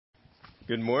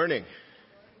Good morning.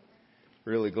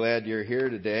 Really glad you're here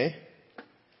today.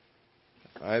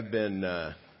 I've been,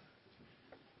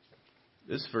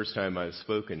 this is the first time I've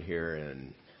spoken here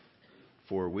in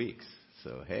 4 weeks.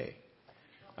 So, hey,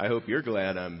 I hope you're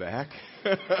glad I'm back.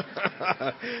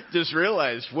 Just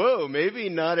realized, whoa, maybe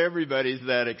not everybody's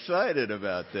that excited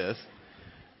about this.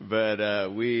 But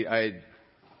I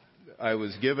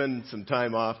was given some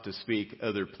time off to speak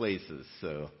other places.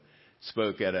 So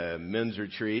spoke at a men's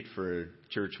retreat for a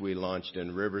church we launched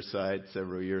in Riverside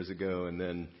several years ago, and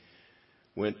then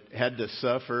had to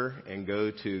suffer and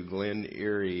go to Glen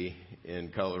Erie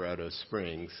in Colorado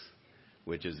Springs,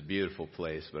 which is a beautiful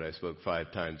place. But I spoke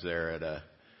 5 times there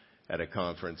at a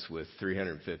conference with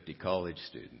 350 college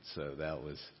students. So that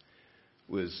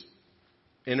was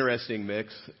interesting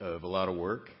mix of a lot of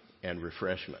work and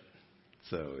refreshment.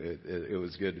 So it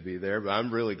was good to be there. But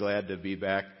I'm really glad to be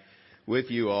back with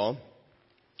you all.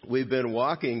 We've been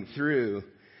walking through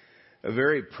a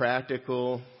very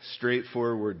practical,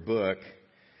 straightforward book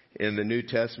in the New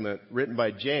Testament written by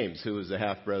James, who was a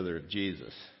half-brother of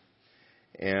Jesus.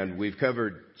 And we've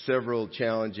covered several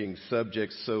challenging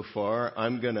subjects so far.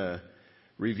 I'm going to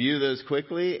review those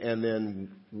quickly and then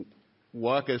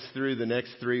walk us through the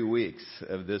next 3 weeks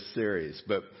of this series.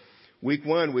 But week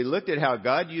 1, we looked at how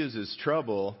God uses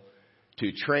trouble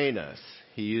to train us.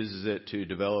 He uses it to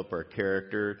develop our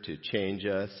character, to change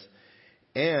us.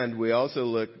 And we also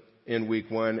looked in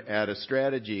week 1 at a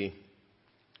strategy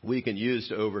we can use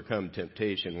to overcome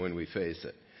temptation when we face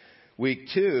it. Week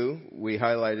 2, we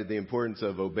highlighted the importance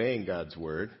of obeying God's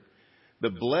word. The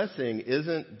blessing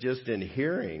isn't just in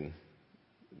hearing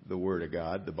the word of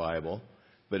God, the Bible,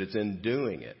 but it's in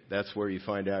doing it. That's where you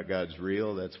find out God's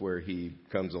real. That's where he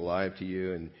comes alive to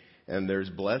you. And there's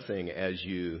blessing as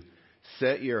you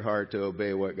set your heart to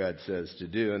obey what God says to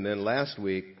do. And then last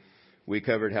week, we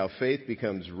covered how faith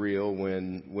becomes real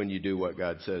when you do what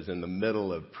God says in the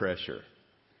middle of pressure.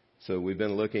 So we've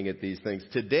been looking at these things.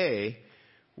 Today,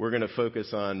 we're going to focus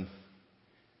on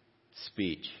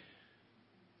speech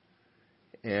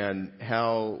and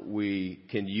how we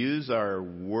can use our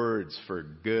words for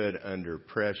good under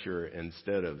pressure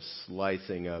instead of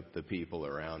slicing up the people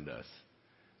around us,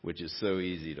 which is so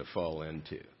easy to fall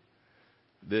into.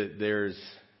 There's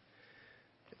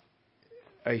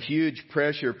a huge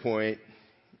pressure point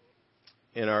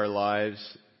in our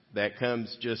lives that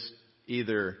comes just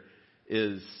either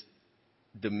is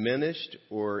diminished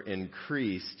or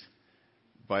increased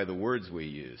by the words we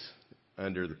use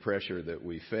under the pressure that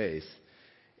we face.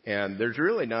 And there's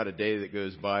really not a day that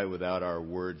goes by without our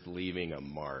words leaving a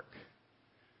mark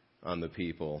on the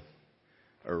people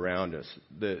around us.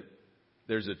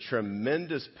 There's a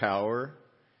tremendous power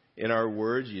in our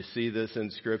words. You see this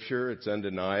in Scripture. It's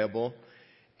undeniable.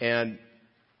 And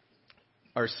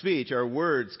our speech, our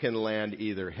words can land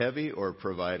either heavy or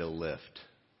provide a lift.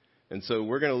 And so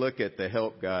we're going to look at the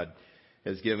help God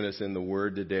has given us in the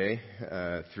Word today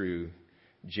through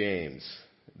James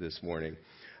this morning.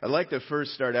 I'd like to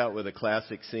first start out with a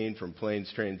classic scene from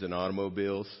Planes, Trains, and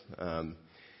Automobiles.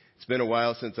 It's been a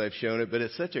while since I've shown it, but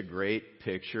it's such a great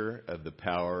picture of the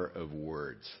power of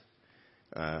words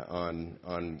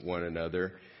on one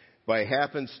another. By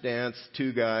happenstance,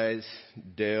 2 guys,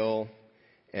 Dale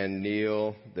and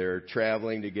Neil, they're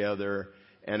traveling together.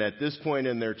 And at this point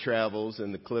in their travels,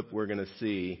 in the clip we're going to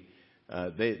see,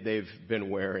 they've been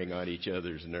wearing on each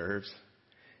other's nerves.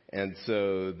 And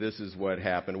so this is what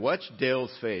happened. Watch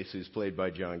Dale's face, who's played by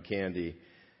John Candy,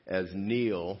 as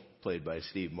Neil, played by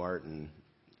Steve Martin,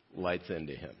 lights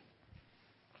into him.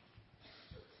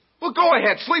 Well, go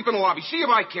ahead. Sleep in the lobby. See if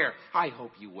I care. I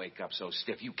hope you wake up so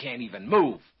stiff you can't even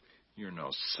move. You're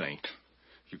no saint.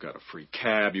 You got a free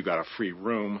cab. You got a free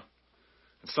room.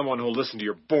 And someone who'll listen to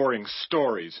your boring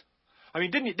stories. I mean,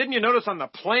 didn't you notice on the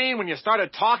plane when you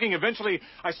started talking, eventually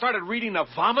I started reading the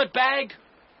vomit bag?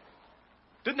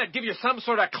 Didn't that give you some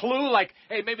sort of clue, like,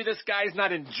 hey, maybe this guy's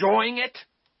not enjoying it?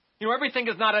 You know, everything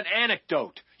is not an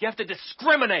anecdote. You have to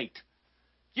discriminate.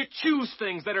 You choose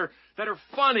things that are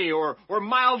funny or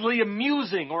mildly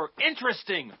amusing or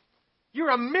interesting.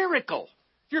 You're a miracle.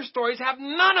 Your stories have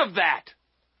none of that.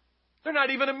 They're not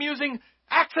even amusing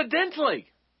accidentally.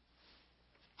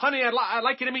 Honey, I'd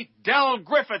like you to meet Del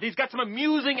Griffith. He's got some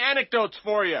amusing anecdotes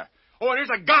for you. Oh, and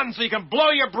here's a gun so you can blow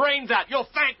your brains out. You'll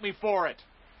thank me for it.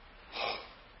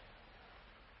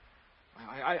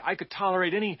 I could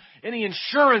tolerate any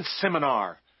insurance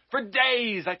seminar. For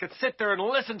days, I could sit there and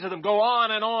listen to them go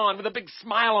on and on with a big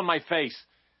smile on my face.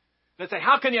 They'd say,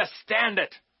 how can you stand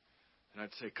it? And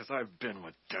I'd say, because I've been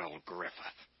with Del Griffith.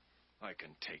 I can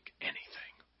take anything.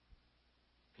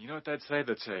 You know what they'd say?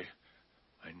 They'd say,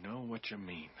 I know what you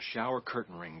mean. Shower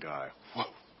curtain ring guy. Whoa.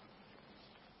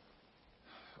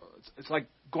 It's like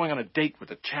going on a date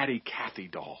with a chatty Cathy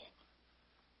doll.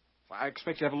 I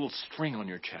expect you to have a little string on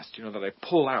your chest, that I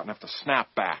pull out and have to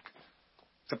snap back.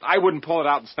 Except I wouldn't pull it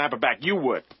out and snap it back. You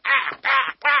would.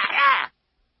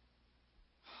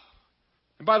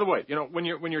 And by the way,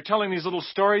 when you're telling these little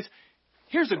stories,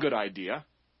 here's a good idea.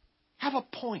 Have a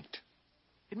point.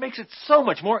 It makes it so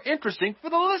much more interesting for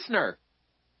the listener.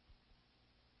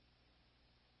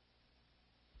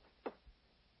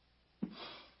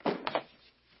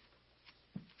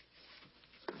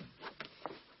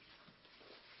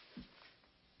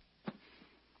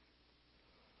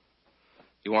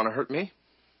 You want to hurt me?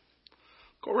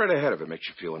 Go right ahead if it makes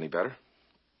you feel any better.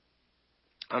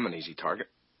 I'm an easy target.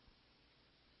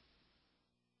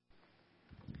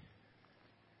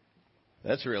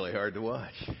 That's really hard to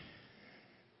watch.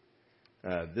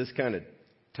 This kind of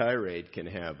tirade can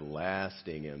have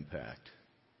lasting impact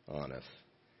on us.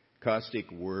 Caustic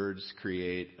words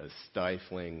create a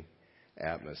stifling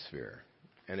atmosphere.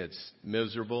 And it's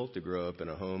miserable to grow up in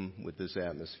a home with this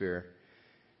atmosphere.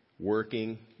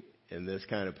 Working in this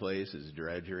kind of place is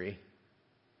drudgery.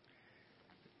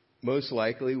 Most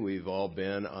likely, we've all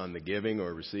been on the giving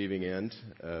or receiving end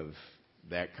of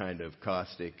that kind of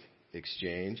caustic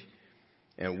exchange.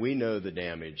 And we know the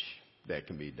damage that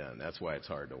can be done. That's why it's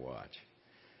hard to watch.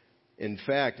 In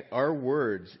fact, our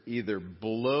words either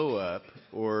blow up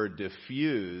or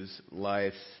diffuse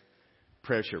life's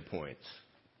pressure points.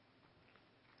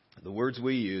 The words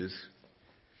we use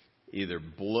either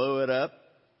blow it up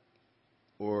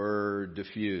or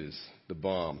diffuse the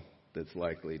bomb that's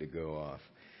likely to go off.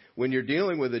 When you're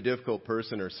dealing with a difficult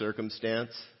person or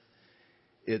circumstance,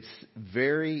 it's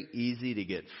very easy to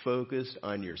get focused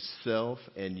on yourself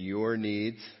and your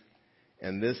needs.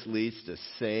 And this leads to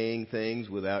saying things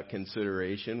without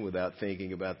consideration, without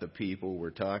thinking about the people we're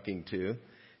talking to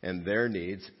and their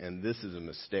needs. And this is a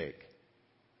mistake.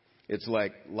 It's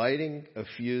like lighting a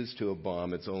fuse to a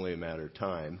bomb. It's only a matter of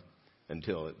time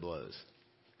until it blows.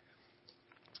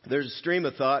 There's a stream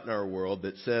of thought in our world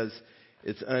that says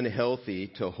it's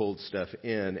unhealthy to hold stuff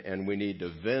in and we need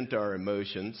to vent our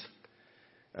emotions.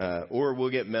 Or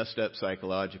we'll get messed up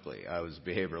psychologically. I was a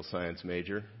behavioral science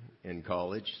major in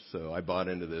college, so I bought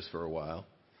into this for a while.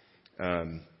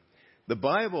 The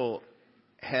Bible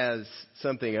has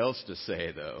something else to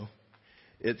say, though.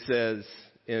 It says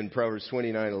in Proverbs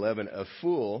 29:11, a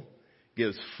fool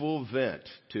gives full vent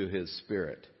to his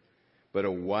spirit, but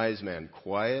a wise man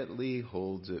quietly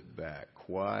holds it back.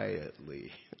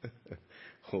 Quietly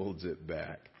holds it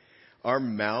back. Our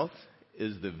mouth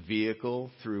is the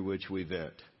vehicle through which we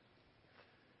vent.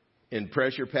 In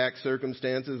pressure-packed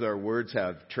circumstances, our words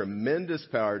have tremendous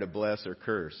power to bless or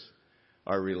curse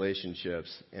our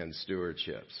relationships and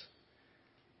stewardships.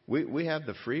 We have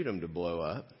the freedom to blow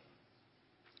up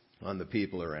on the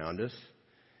people around us.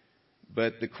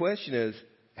 But the question is,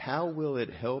 how will it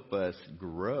help us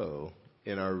grow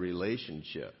in our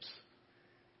relationships?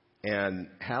 And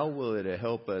how will it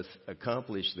help us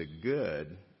accomplish the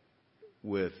good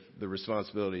with the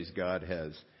responsibilities God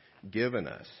has given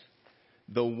us?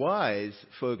 The wise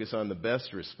focus on the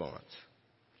best response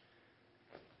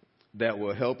that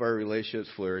will help our relationships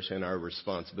flourish and our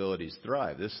responsibilities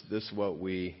thrive. This is what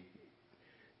we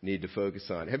need to focus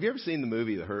on. Have you ever seen the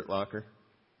movie The Hurt Locker?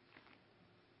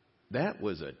 That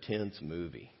was a tense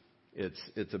movie.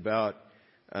 It's about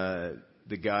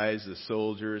the guys, the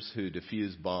soldiers who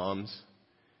defuse bombs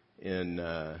in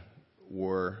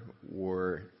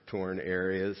war-torn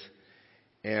areas.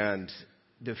 And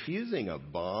defusing a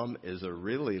bomb is a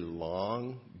really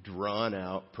long,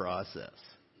 drawn-out process.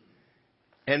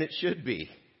 And it should be.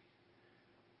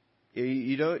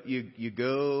 You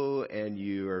go and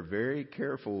you are very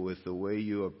careful with the way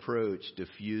you approach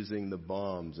defusing the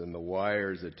bombs and the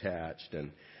wires attached.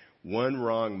 And one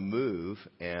wrong move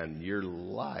and your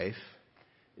life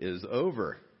is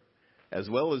over, as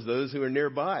well as those who are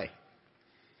nearby.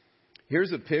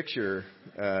 Here's a picture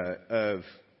of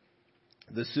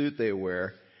the suit they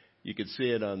wear. You could see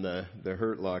it on the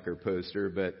Hurt Locker poster,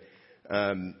 but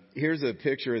here's a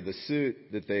picture of the suit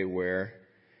that they wear.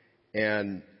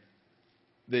 And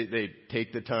they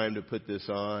take the time to put this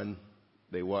on.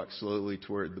 They walk slowly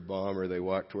toward the bomb, or they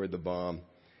walk toward the bomb.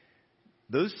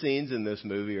 Those scenes in this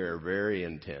movie are very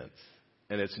intense.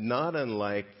 And it's not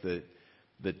unlike the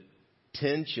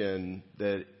tension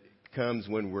that comes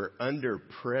when we're under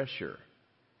pressure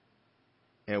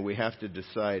and we have to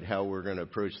decide how we're going to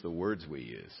approach the words we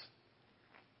use.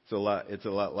 It's a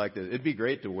lot like this. It'd be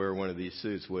great to wear one of these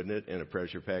suits, wouldn't it, in a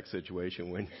pressure-packed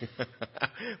situation when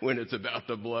when it's about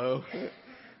to blow?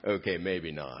 Okay,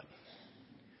 maybe not.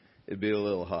 It'd be a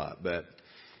little hot. But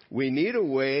we need a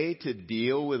way to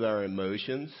deal with our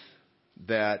emotions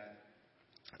that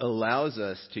allows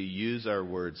us to use our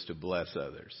words to bless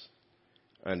others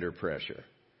under pressure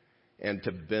and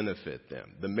to benefit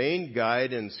them. The main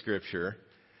guide in Scripture,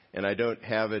 and I don't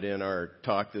have it in our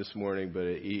talk this morning, but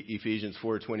Ephesians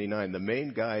 4:29, the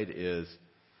main guide is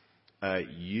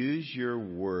use your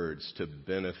words to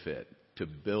benefit, to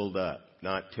build up,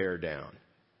 not tear down.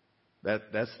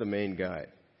 That's the main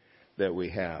guide that we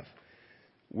have.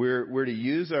 We're to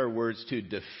use our words to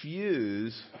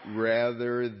diffuse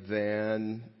rather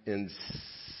than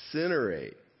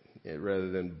incinerate, rather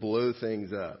than blow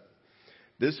things up.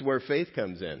 This is where faith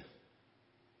comes in.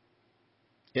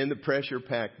 In the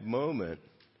pressure-packed moment,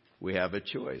 we have a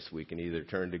choice. We can either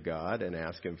turn to God and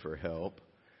ask Him for help,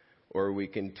 or we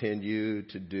continue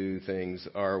to do things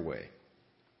our way,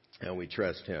 and we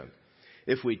trust Him.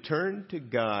 If we turn to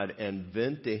God and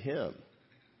vent to Him,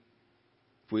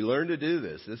 if we learn to do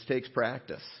this takes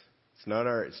practice.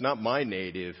 It's not my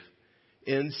native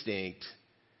instinct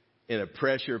in a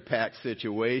pressure-packed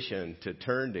situation to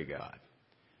turn to God.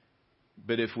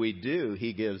 But if we do,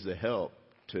 He gives the help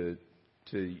to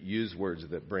use words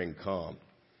that bring calm.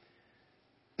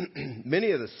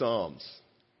 Many of the Psalms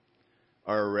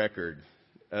are a record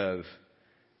of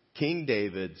King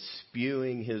David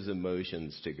spewing his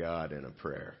emotions to God in a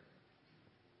prayer.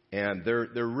 And they're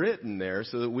written there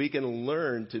so that we can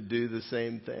learn to do the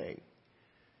same thing.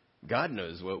 God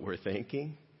knows what we're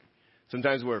thinking.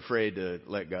 Sometimes we're afraid to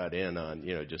let God in on,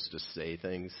 just to say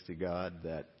things to God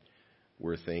that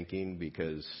we're thinking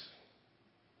because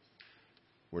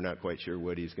we're not quite sure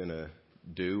what He's going to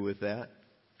do with that.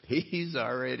 He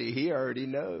already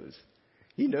knows.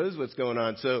 He knows what's going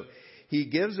on. So He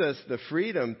gives us the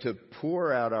freedom to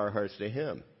pour out our hearts to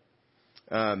Him.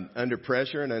 Under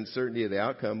pressure and uncertainty of the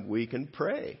outcome, we can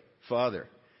pray, Father,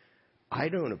 I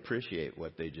don't appreciate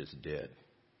what they just did.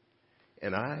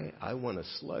 And I want to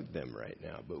slug them right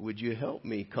now. But would you help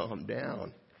me calm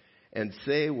down and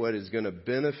say what is going to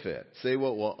benefit? Say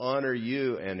what will honor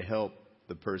you and help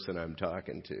the person I'm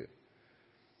talking to.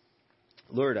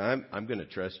 Lord, I'm going to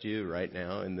trust you right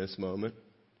now in this moment.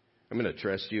 I'm going to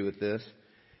trust you with this.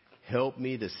 Help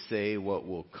me to say what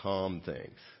will calm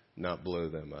things, not blow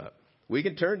them up. We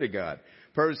can turn to God.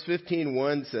 Proverbs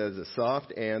 15:1 says, a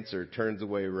soft answer turns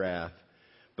away wrath,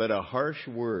 but a harsh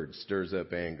word stirs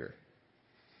up anger.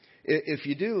 If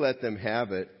you do let them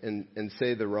have it and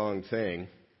say the wrong thing,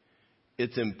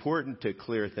 it's important to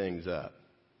clear things up.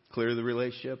 Clear the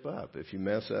relationship up. If you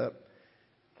mess up,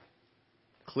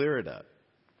 clear it up.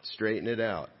 Straighten it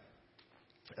out.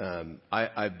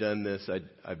 I've done this.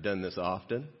 I've done this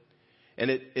often. And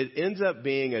it ends up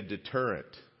being a deterrent.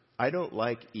 I don't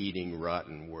like eating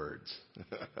rotten words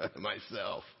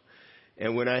myself.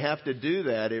 And when I have to do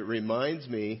that, it reminds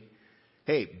me,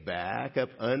 hey, back up,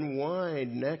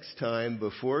 unwind next time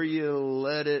before you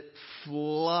let it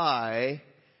fly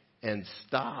and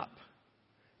stop.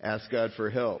 Ask God for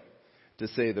help to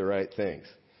say the right things.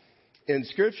 In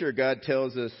Scripture, God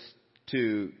tells us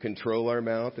to control our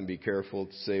mouth and be careful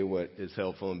to say what is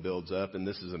helpful and builds up, and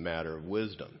this is a matter of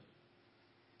wisdom.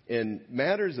 In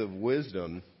matters of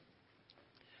wisdom,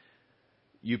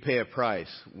 you pay a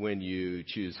price when you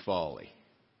choose folly.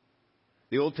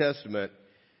 The Old Testament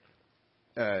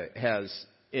has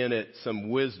in it some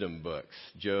wisdom books.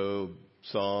 Job,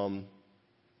 Psalm,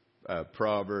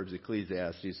 Proverbs,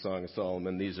 Ecclesiastes, Song of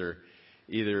Solomon. These are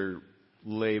either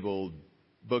labeled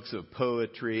books of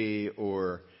poetry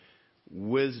or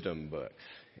wisdom books.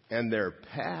 And they're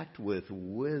packed with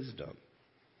wisdom.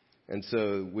 And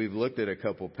so we've looked at a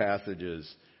couple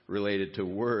passages related to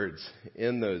words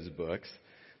in those books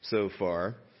so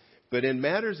far. But in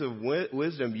matters of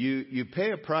wisdom, you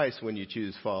pay a price when you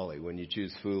choose folly, when you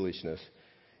choose foolishness.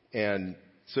 And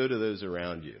so do those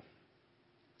around you.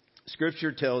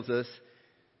 Scripture tells us,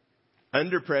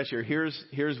 under pressure,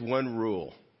 here's one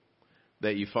rule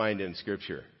that you find in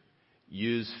Scripture.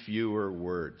 Use fewer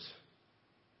words.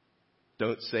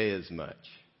 Don't say as much.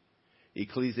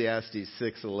 Ecclesiastes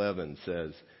 6:11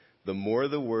 says, the more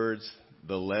the words,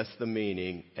 the less the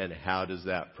meaning, and how does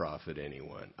that profit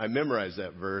anyone? I memorized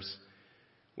that verse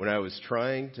when I was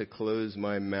trying to close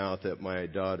my mouth at my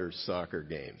daughter's soccer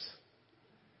games.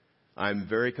 I'm a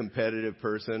very competitive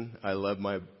person. I love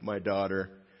my daughter.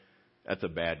 That's a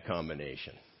bad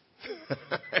combination.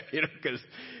 Because,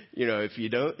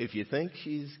 if you think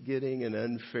she's getting an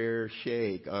unfair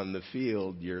shake on the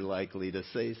field, you're likely to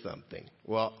say something.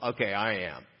 Well, okay, I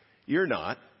am. You're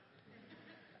not.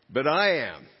 But I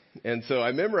am. And so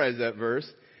I memorized that verse.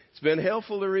 It's been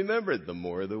helpful to remember. The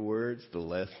more the words, the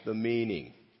less the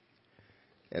meaning.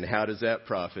 And how does that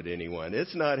profit anyone?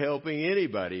 It's not helping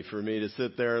anybody for me to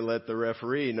sit there and let the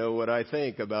referee know what I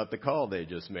think about the call they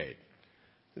just made.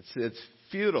 It's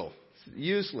futile. It's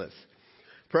useless.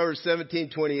 Proverbs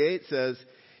 17:28 says,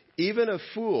 even a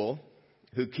fool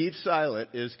who keeps silent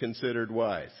is considered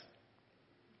wise.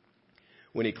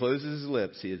 When he closes his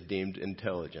lips, he is deemed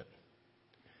intelligent.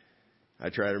 I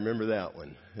try to remember that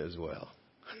one as well.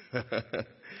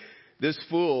 This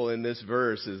fool in this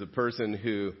verse is a person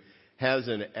who has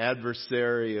an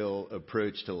adversarial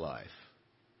approach to life.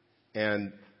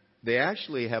 And they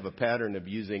actually have a pattern of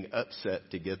using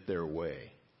upset to get their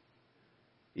way.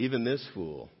 Even this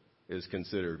fool is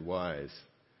considered wise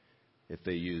if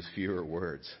they use fewer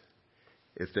words,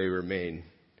 if they remain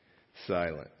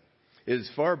silent. It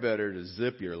is far better to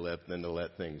zip your lip than to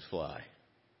let things fly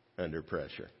under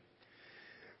pressure.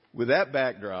 With that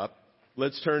backdrop,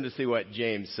 let's turn to see what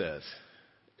James says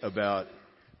about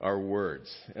our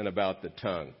words and about the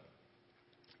tongue.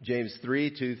 James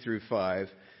 3:2-5,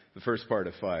 the first part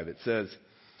of 5, it says,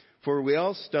 for we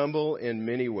all stumble in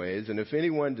many ways, and if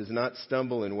anyone does not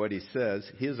stumble in what he says,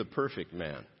 he is a perfect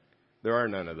man. There are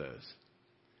none of those.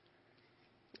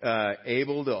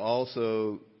 Able to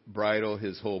also bridle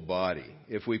his whole body.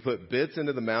 If we put bits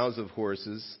into the mouths of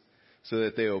horses so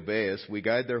that they obey us, we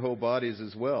guide their whole bodies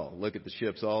as well. Look at the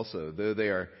ships also. Though they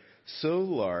are so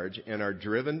large and are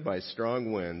driven by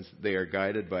strong winds, they are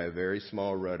guided by a very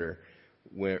small rudder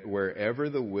wherever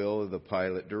the will of the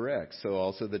pilot directs. So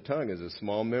also the tongue is a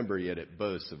small member, yet it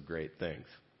boasts of great things.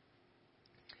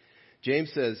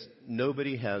 James says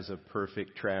nobody has a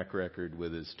perfect track record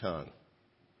with his tongue.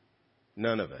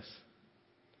 None of us.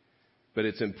 But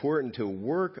it's important to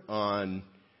work on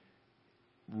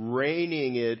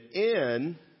reining it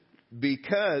in,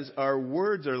 because our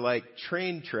words are like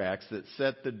train tracks that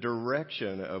set the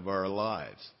direction of our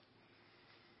lives.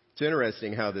 It's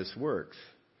interesting how this works.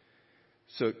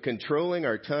 So controlling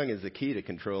our tongue is the key to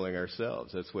controlling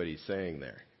ourselves. That's what he's saying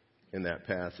there in that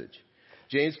passage.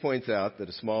 James points out that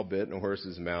a small bit in a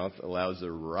horse's mouth allows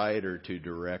the rider to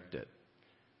direct it.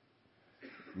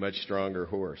 Much stronger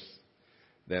horse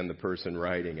than the person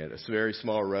riding it. A very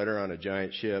small rudder on a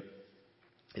giant ship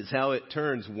is how it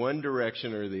turns one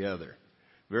direction or the other.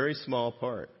 Very small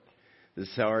part. This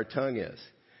is how our tongue is.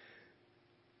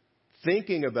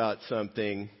 Thinking about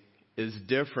something is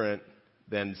different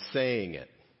than saying it.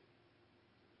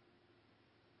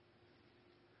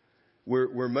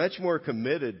 We're much more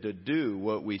committed to do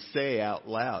what we say out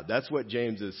loud. That's what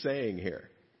James is saying here.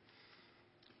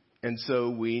 And so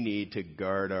we need to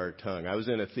guard our tongue. I was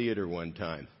in a theater one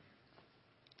time.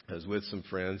 I was with some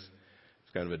friends.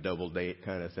 It's kind of a double date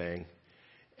kind of thing.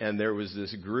 And there was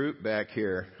this group back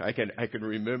here. I can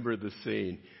remember the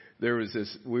scene. There was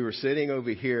this, we were sitting over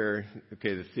here.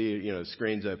 Okay, the theater,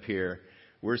 screen's up here.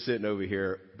 We're sitting over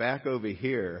here. Back over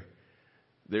here,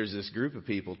 there's this group of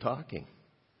people talking.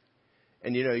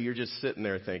 And you're just sitting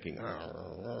there thinking,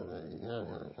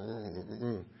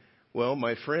 well,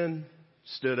 my friend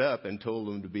stood up and told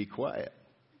them to be quiet.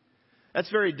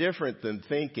 That's very different than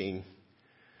thinking,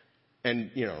 and,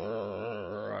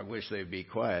 I wish they'd be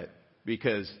quiet,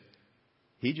 because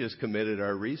he just committed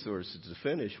our resources to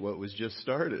finish what was just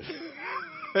started.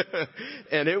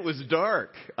 And it was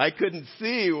dark. I couldn't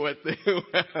see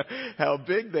how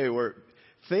big they were.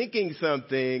 Thinking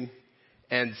something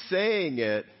and saying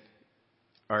it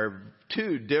are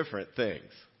two different things.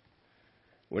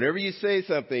 Whenever you say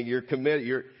something, you're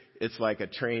committed. It's like a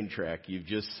train track. You've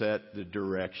just set the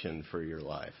direction for your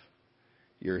life.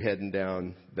 You're heading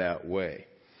down that way.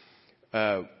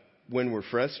 When we're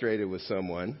frustrated with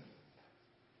someone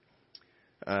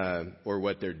or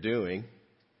what they're doing,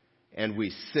 and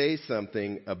we say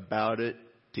something about it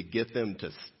to get them to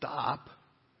stop,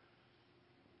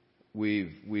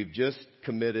 we've just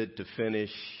committed to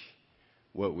finish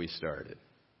what we started.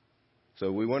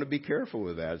 So we want to be careful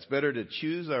with that. It's better to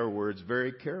choose our words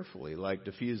very carefully, like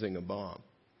diffusing a bomb.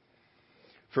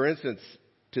 For instance,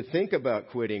 to think about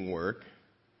quitting work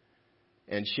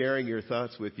and sharing your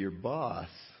thoughts with your boss,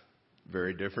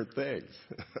 very different things.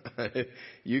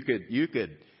 You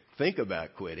could think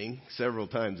about quitting several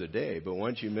times a day, but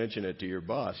once you mention it to your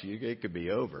boss, it could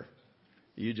be over.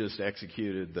 You just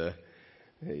executed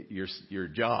your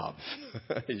job.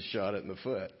 You shot it in the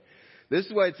foot. This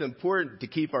is why it's important to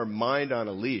keep our mind on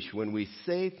a leash. When we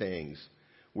say things,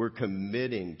 we're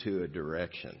committing to a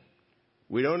direction.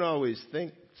 We don't always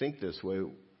think this way.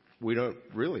 We don't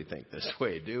really think this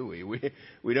way, do we?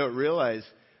 We don't realize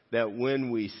that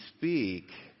when we speak,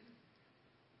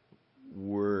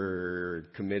 we're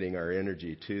committing our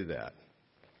energy to that.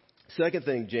 Second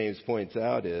thing James points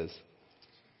out is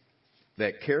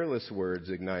that careless words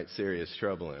ignite serious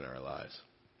trouble in our lives.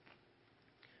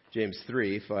 James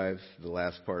 3:5, the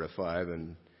last part of 5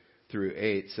 and through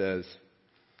 8 says,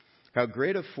 "How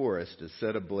great a forest is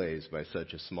set ablaze by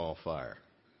such a small fire.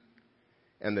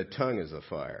 And the tongue is a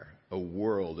fire, a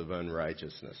world of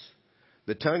unrighteousness.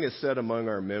 The tongue is set among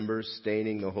our members,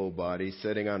 staining the whole body,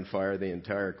 setting on fire the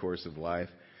entire course of life,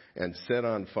 and set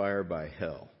on fire by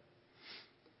hell.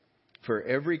 For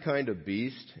every kind of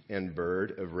beast and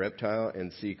bird, of reptile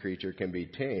and sea creature can be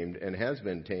tamed and has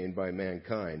been tamed by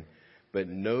mankind, but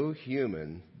no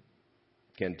human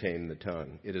can tame the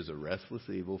tongue. It is a restless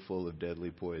evil full of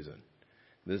deadly poison."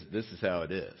 This is how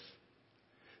it is.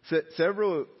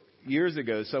 Several years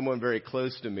ago, someone very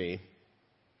close to me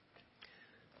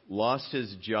lost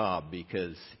his job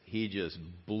because he just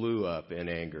blew up in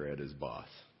anger at his boss.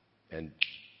 And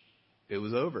it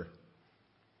was over.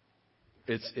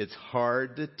 It's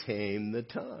hard to tame the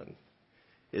tongue.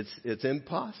 It's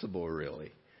impossible,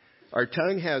 really. Our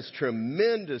tongue has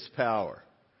tremendous power,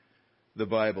 the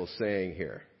Bible's saying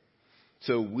here.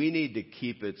 So we need to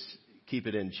keep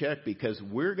it in check, because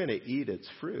we're going to eat its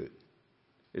fruit.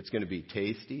 It's going to be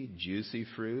tasty, juicy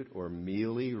fruit, or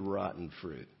mealy, rotten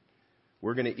fruit.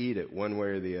 We're going to eat it one way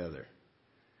or the other.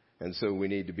 And so we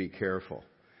need to be careful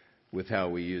with how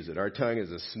we use it. Our tongue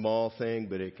is a small thing,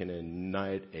 but it can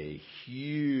ignite a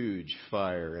huge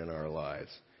fire in our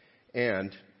lives and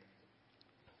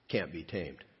can't be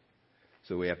tamed.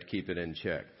 So we have to keep it in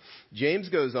check. James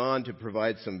goes on to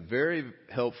provide some very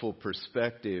helpful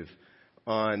perspective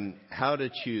on how to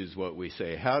choose what we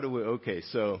say.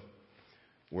 So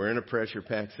we're in a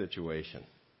pressure-packed situation.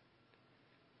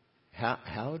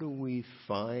 How do we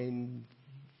find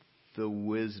the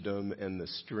wisdom and the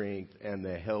strength and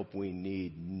the help we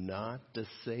need not to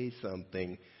say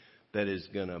something that is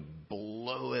going to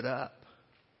blow it up?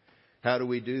 How do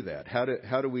we do that?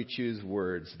 How do we choose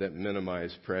words that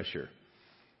minimize pressure?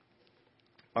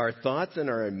 Our thoughts and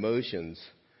our emotions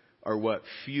are what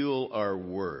fuel our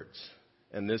words,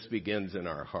 and this begins in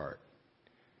our heart.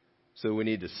 So we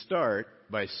need to start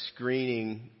by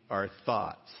screening our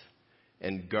thoughts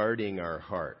and guarding our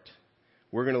heart.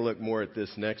 We're going to look more at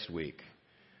this next week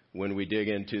when we dig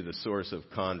into the source of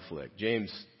conflict.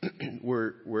 James,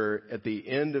 we're at the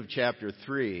end of chapter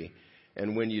 3,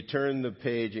 and when you turn the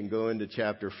page and go into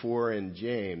chapter 4 in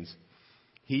James,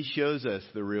 he shows us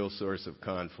the real source of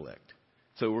conflict.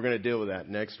 So we're going to deal with that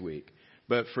next week.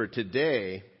 But for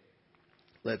today,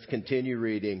 let's continue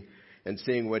reading and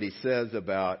seeing what he says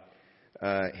about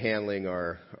handling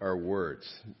our words.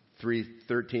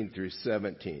 13 through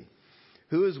 17.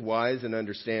 "Who is wise and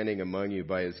understanding among you?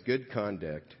 By his good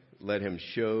conduct, let him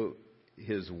show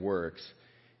his works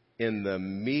in the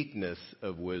meekness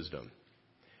of wisdom."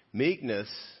 Meekness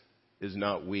is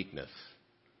not weakness.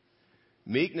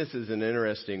 Meekness is an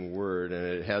interesting word,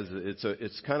 and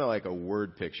it's kind of like a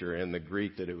word picture in the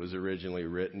Greek that it was originally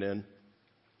written in.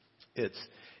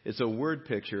 It's a word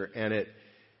picture, and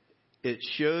it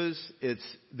shows,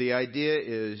 the idea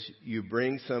is you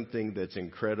bring something that's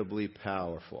incredibly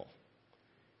powerful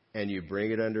and you bring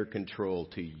it under control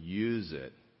to use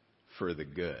it for the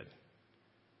good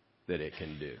that it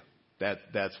can do.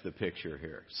 That's the picture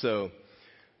here. So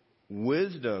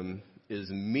wisdom is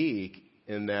meek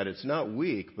in that it's not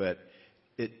weak, but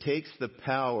it takes the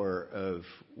power of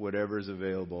whatever's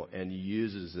available and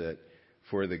uses it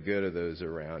for the good of those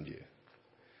around you.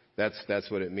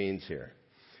 That's what it means here.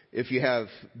 If you have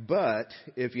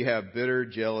bitter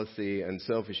jealousy and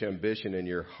selfish ambition in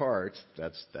your hearts,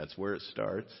 that's where it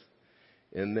starts,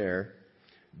 in there.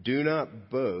 Do not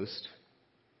boast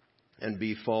and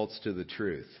be false to the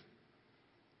truth.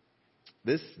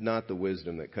 This is not the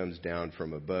wisdom that comes down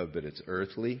from above, but it's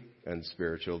earthly and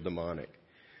spiritual, demonic.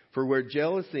 For where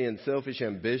jealousy and selfish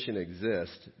ambition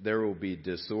exist, there will be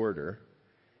disorder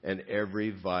and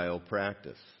every vile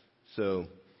practice. So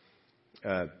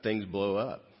things blow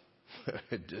up.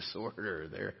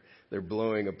 Disorder, they're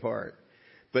blowing apart.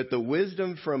 But the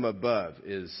wisdom from above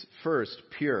is first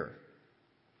pure,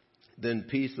 then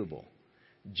peaceable,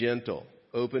 gentle,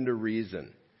 open to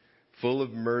reason, full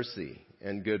of mercy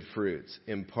and good fruits,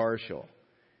 impartial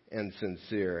and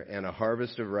sincere, and a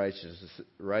harvest of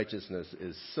righteousness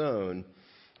is sown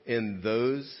in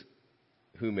those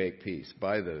who make peace,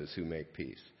 by those who make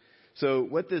peace. So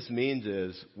what this means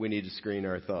is we need to screen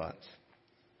our thoughts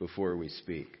before we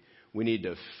speak. We need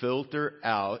to filter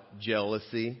out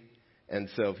jealousy and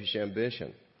selfish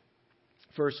ambition.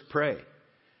 First, pray.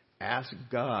 Ask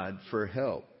God for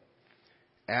help.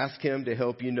 Ask Him to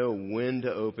help you know when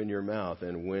to open your mouth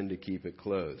and when to keep it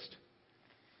closed.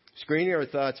 Screening our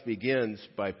thoughts begins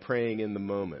by praying in the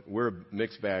moment. We're a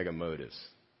mixed bag of motives.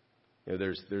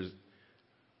 There's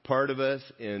part of us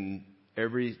in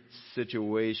every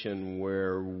situation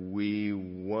where we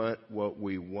want what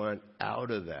we want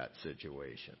out of that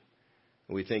situation.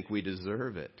 We think we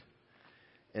deserve it.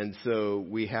 And so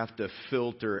we have to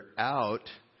filter out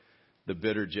the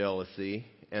bitter jealousy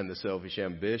and the selfish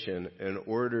ambition in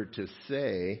order to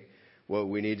say what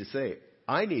we need to say.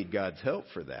 I need God's help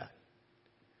for that.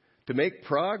 To make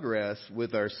progress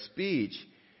with our speech,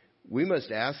 we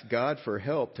must ask God for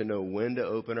help to know when to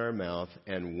open our mouth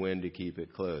and when to keep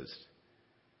it closed.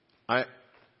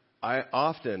 I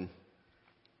often,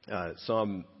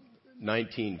 Psalm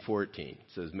 19:14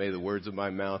 says, "May the words of my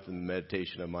mouth and the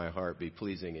meditation of my heart be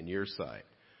pleasing in your sight,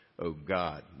 O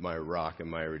God, my rock and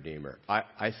my redeemer."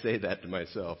 I say that to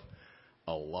myself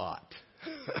a lot.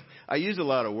 I use a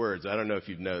lot of words. I don't know if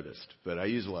you've noticed, but I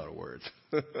use a lot of words.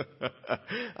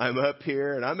 I'm up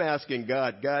here and I'm asking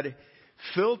God,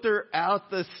 filter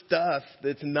out the stuff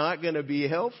that's not going to be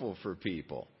helpful for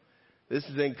people. This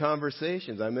is in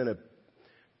conversations. I'm in a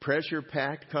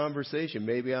pressure-packed conversation,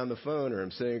 maybe on the phone, or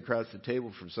I'm sitting across the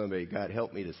table from somebody. God,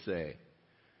 help me to say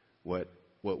what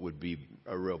would be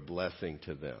a real blessing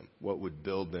to them, what would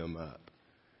build them up,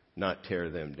 not tear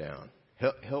them down.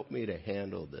 Help me to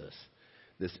handle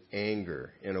this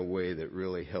anger in a way that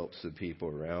really helps the people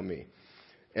around me.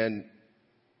 And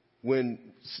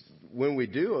when we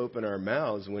do open our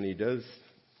mouths, when He does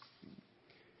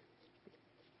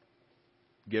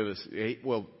give us,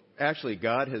 well, actually,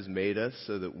 God has made us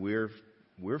so that we're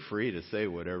free to say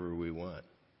whatever we want,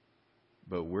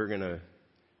 but we're going to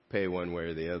pay one way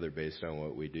or the other based on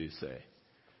what we do say.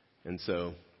 And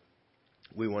so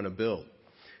we want to build.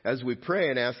 As we pray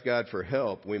and ask God for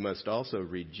help, we must also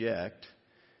reject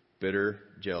bitter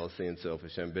jealousy and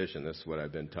selfish ambition. This is what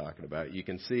I've been talking about. You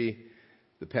can see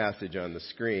the passage on the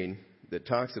screen that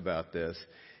talks about this.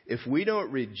 If we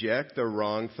don't reject the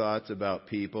wrong thoughts about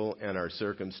people and our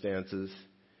circumstances,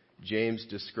 James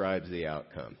describes the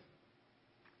outcome.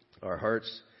 Our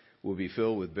hearts will be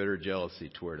filled with bitter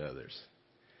jealousy toward others.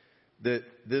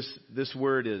 This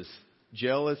word is,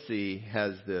 jealousy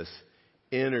has this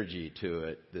energy to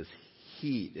it, this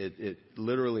heat. It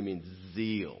literally means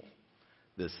zeal.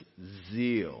 This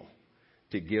zeal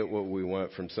to get what we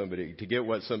want from somebody, to get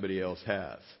what somebody else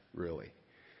has, really.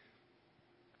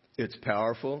 It's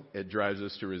powerful. It drives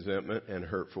us to resentment and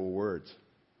hurtful words.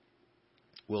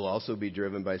 We'll also be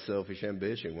driven by selfish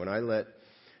ambition. When I let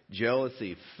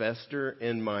jealousy fester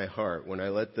in my heart, when I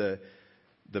let the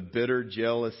bitter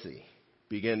jealousy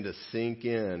begin to sink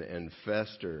in and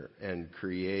fester and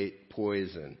create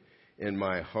poison in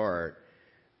my heart,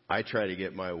 I try to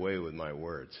get my way with my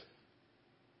words.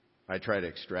 I try to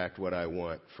extract what I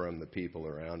want from the people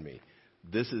around me.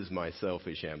 This is my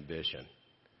selfish ambition.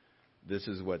 This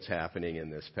is what's happening in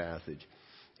this passage.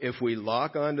 If we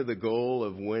lock onto the goal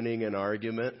of winning an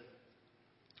argument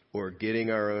or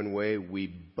getting our own way, we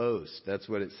boast. That's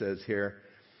what it says here.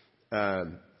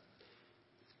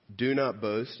 Do not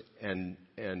boast and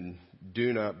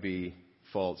do not be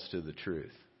false to the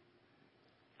truth.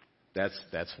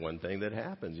 That's one thing that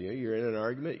happens. You're in an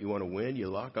argument, you want to win, you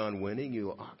lock on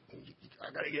winning,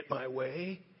 I got to get my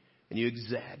way, and you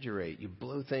exaggerate, you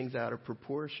blow things out of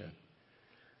proportion.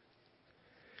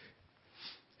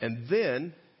 And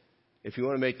then, if you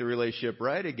want to make the relationship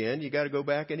right again, you got to go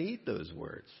back and eat those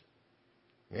words.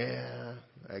 Yeah,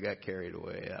 I got carried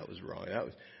away. That was wrong. That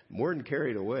was more than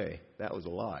carried away. That was a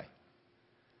lie.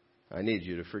 I need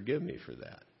you to forgive me for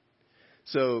that.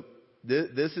 So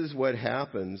this is what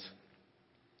happens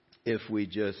if we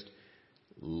just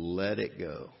let it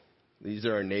go. These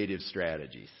are our native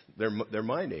strategies. They're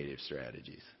my native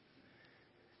strategies.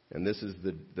 And this is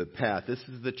the path. This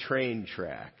is the train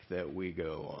track that we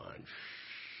go on.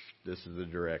 This is the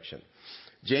direction.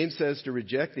 James says to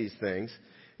reject these things.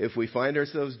 If we find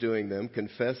ourselves doing them,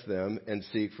 confess them and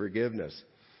seek forgiveness.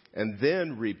 And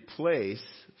then replace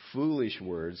foolish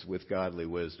words with godly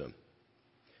wisdom.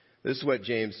 This is what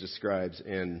James describes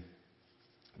in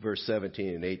verse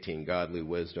 17 and 18, godly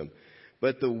wisdom.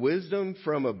 But the wisdom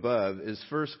from above is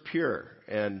first pure.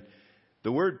 And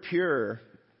the word pure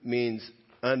means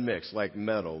unmixed, like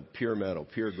metal, pure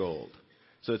gold.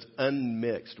 So it's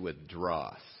unmixed with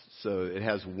dross. So it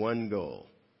has one goal,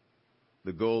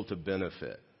 the goal to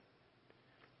benefit.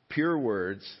 Pure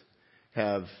words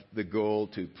have the goal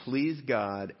to please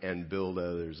God and build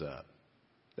others up.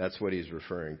 That's what he's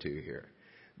referring to here.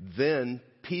 Then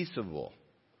peaceable.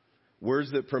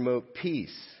 Words that promote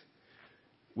peace.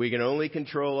 We can only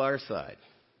control our side.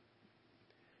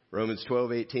 Romans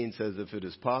 12:18 says, if it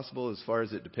is possible, as far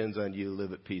as it depends on you,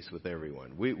 live at peace with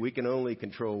everyone. We can only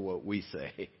control what we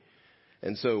say.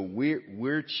 And so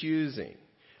we're choosing.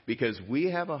 because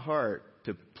we have a heart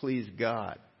to please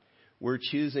God. We're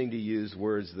choosing to use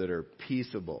words that are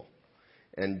peaceable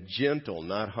and gentle,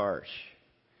 not harsh,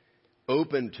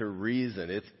 open to reason.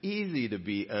 It's easy to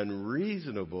be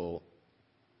unreasonable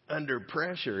under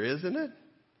pressure, isn't it?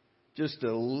 Just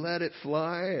to let it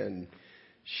fly and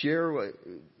share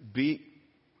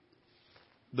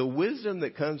the wisdom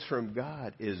that comes from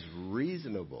God is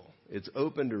reasonable. It's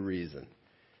open to reason.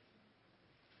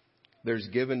 There's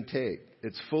give and take.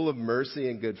 It's full of mercy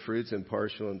and good fruits,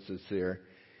 impartial and sincere.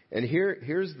 And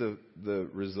here's the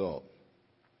result.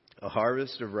 A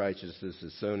harvest of righteousness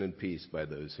is sown in peace by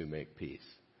those who make peace.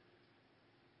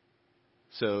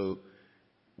 So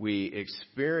we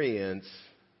experience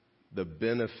the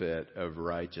benefit of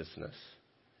righteousness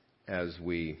as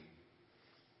we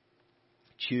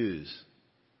choose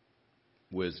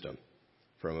wisdom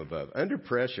from above. Under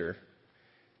pressure,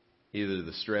 either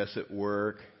the stress at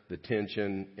work, the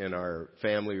tension in our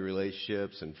family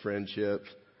relationships and friendships,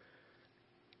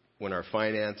 when our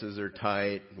finances are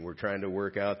tight and we're trying to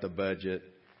work out the budget,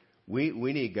 we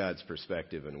need God's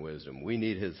perspective and wisdom. We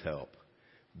need His help.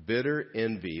 Bitter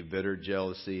envy, bitter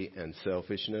jealousy, and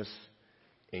selfishness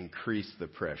increase the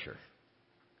pressure.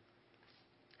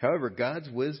 However, God's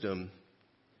wisdom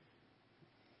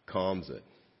calms it.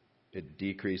 It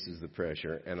decreases the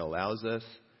pressure and allows us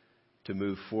to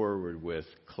move forward with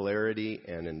clarity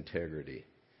and integrity.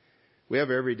 We have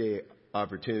everyday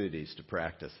opportunities to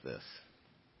practice this.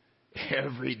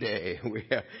 Every day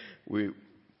we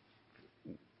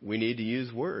need to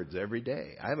use words every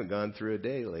day. I haven't gone through a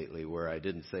day lately where I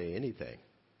didn't say anything.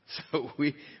 So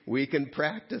we can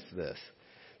practice this.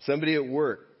 Somebody at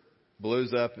work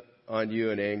blows up on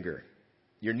you in anger.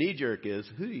 Your knee jerk is,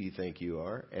 who do you think you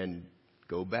are? And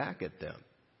go back at them.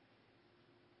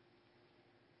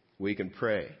 We can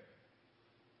pray.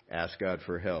 Ask God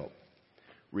for help.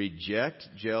 Reject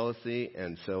jealousy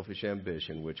and selfish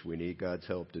ambition, which we need God's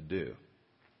help to do.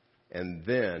 And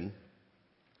then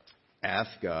ask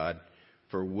God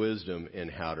for wisdom in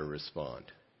how to respond.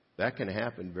 That can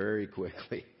happen very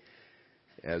quickly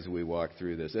as we walk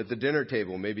through this. At the dinner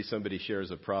table, maybe somebody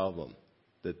shares a problem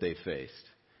that they faced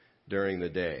during the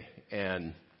day.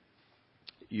 And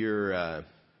you've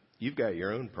got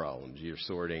your own problems you're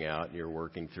sorting out and you're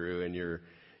working through, and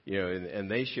and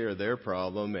they share their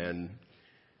problem, and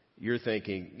you're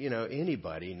thinking,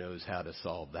 anybody knows how to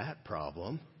solve that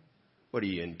problem. What are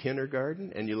you, in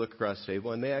kindergarten? And you look across the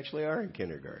table, and they actually are in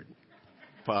kindergarten.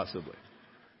 Possibly.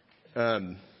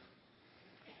 In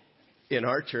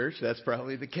our church, that's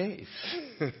probably the case.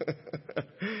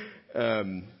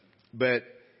 But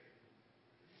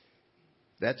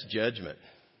that's judgment.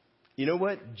 You know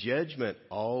what? Judgment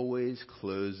always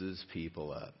closes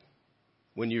people up.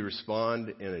 When you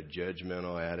respond in a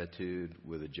judgmental attitude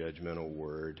with a judgmental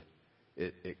word,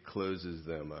 it closes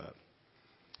them up.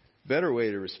 Better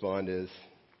way to respond is,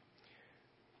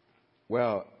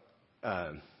 well,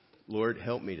 Lord,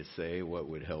 help me to say what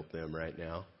would help them right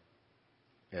now.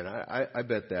 And I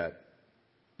bet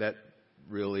that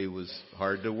really was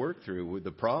hard to work through. With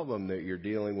the problem that you're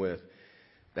dealing with,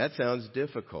 that sounds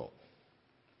difficult.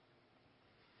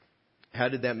 How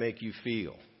did that make you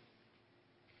feel?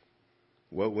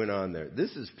 What went on there?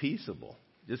 This is peaceable.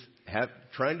 Just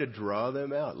trying to draw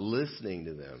them out, listening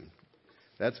to them.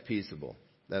 That's peaceable.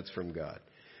 That's from God.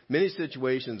 Many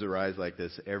situations arise like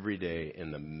this every day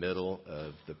in the middle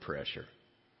of the pressure.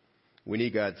 We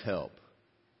need God's help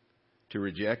to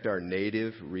reject our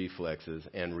native reflexes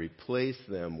and replace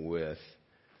them with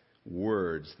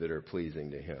words that are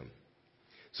pleasing to Him.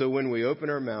 So when we open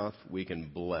our mouth, we can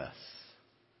bless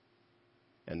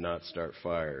and not start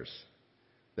fires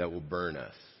that will burn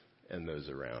us and those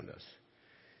around us.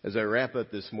 As I wrap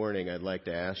up this morning, I'd like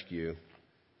to ask you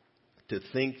to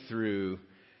think through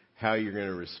how you're going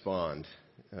to respond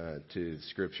to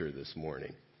Scripture this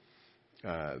morning.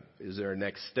 Is there a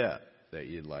next step that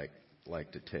you'd like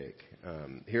to take?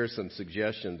 Here are some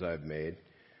suggestions I've made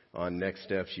on next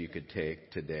steps you could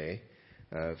take today.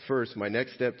 First, my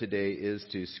next step today is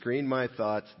to screen my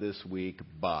thoughts this week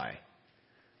by.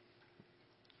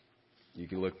 You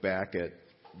can look back at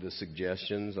the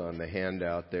suggestions on the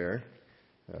handout there.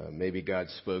 Maybe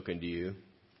God's spoken to you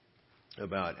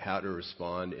about how to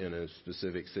respond in a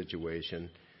specific situation.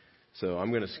 So I'm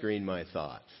going to screen my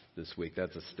thoughts this week.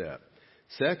 That's a step.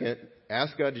 Second,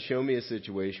 ask God to show me a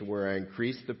situation where I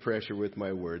increase the pressure with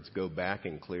my words. Go back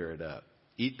and clear it up.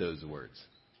 Eat those words.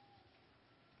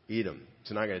 Eat them.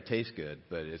 It's not going to taste good,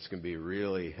 but it's going to be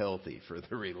really healthy for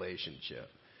the relationship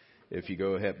if you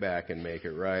go back and make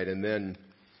it right. And then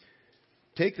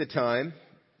take the time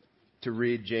to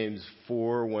read James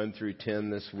 4, 1 through 10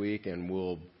 this week, and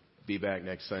we'll be back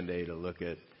next Sunday to look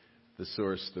at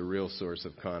the real source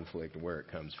of conflict and where it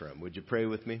comes from. Would you pray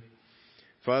with me?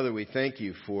 Father, we thank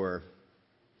you for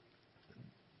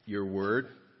your word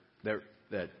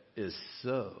that is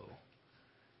so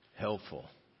helpful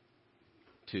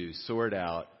to sort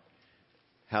out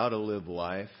how to live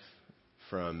life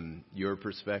from your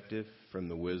perspective, from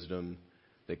the wisdom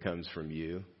that comes from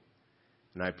you.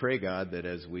 And I pray, God, that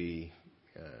as we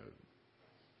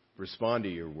respond to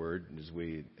your word, as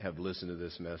we have listened to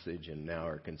this message and now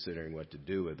are considering what to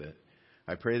do with it,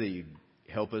 I pray that you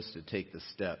help us to take the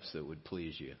steps that would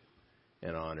please you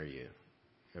and honor you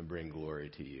and bring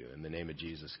glory to you. In the name of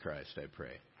Jesus Christ, I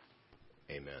pray.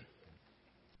 Amen.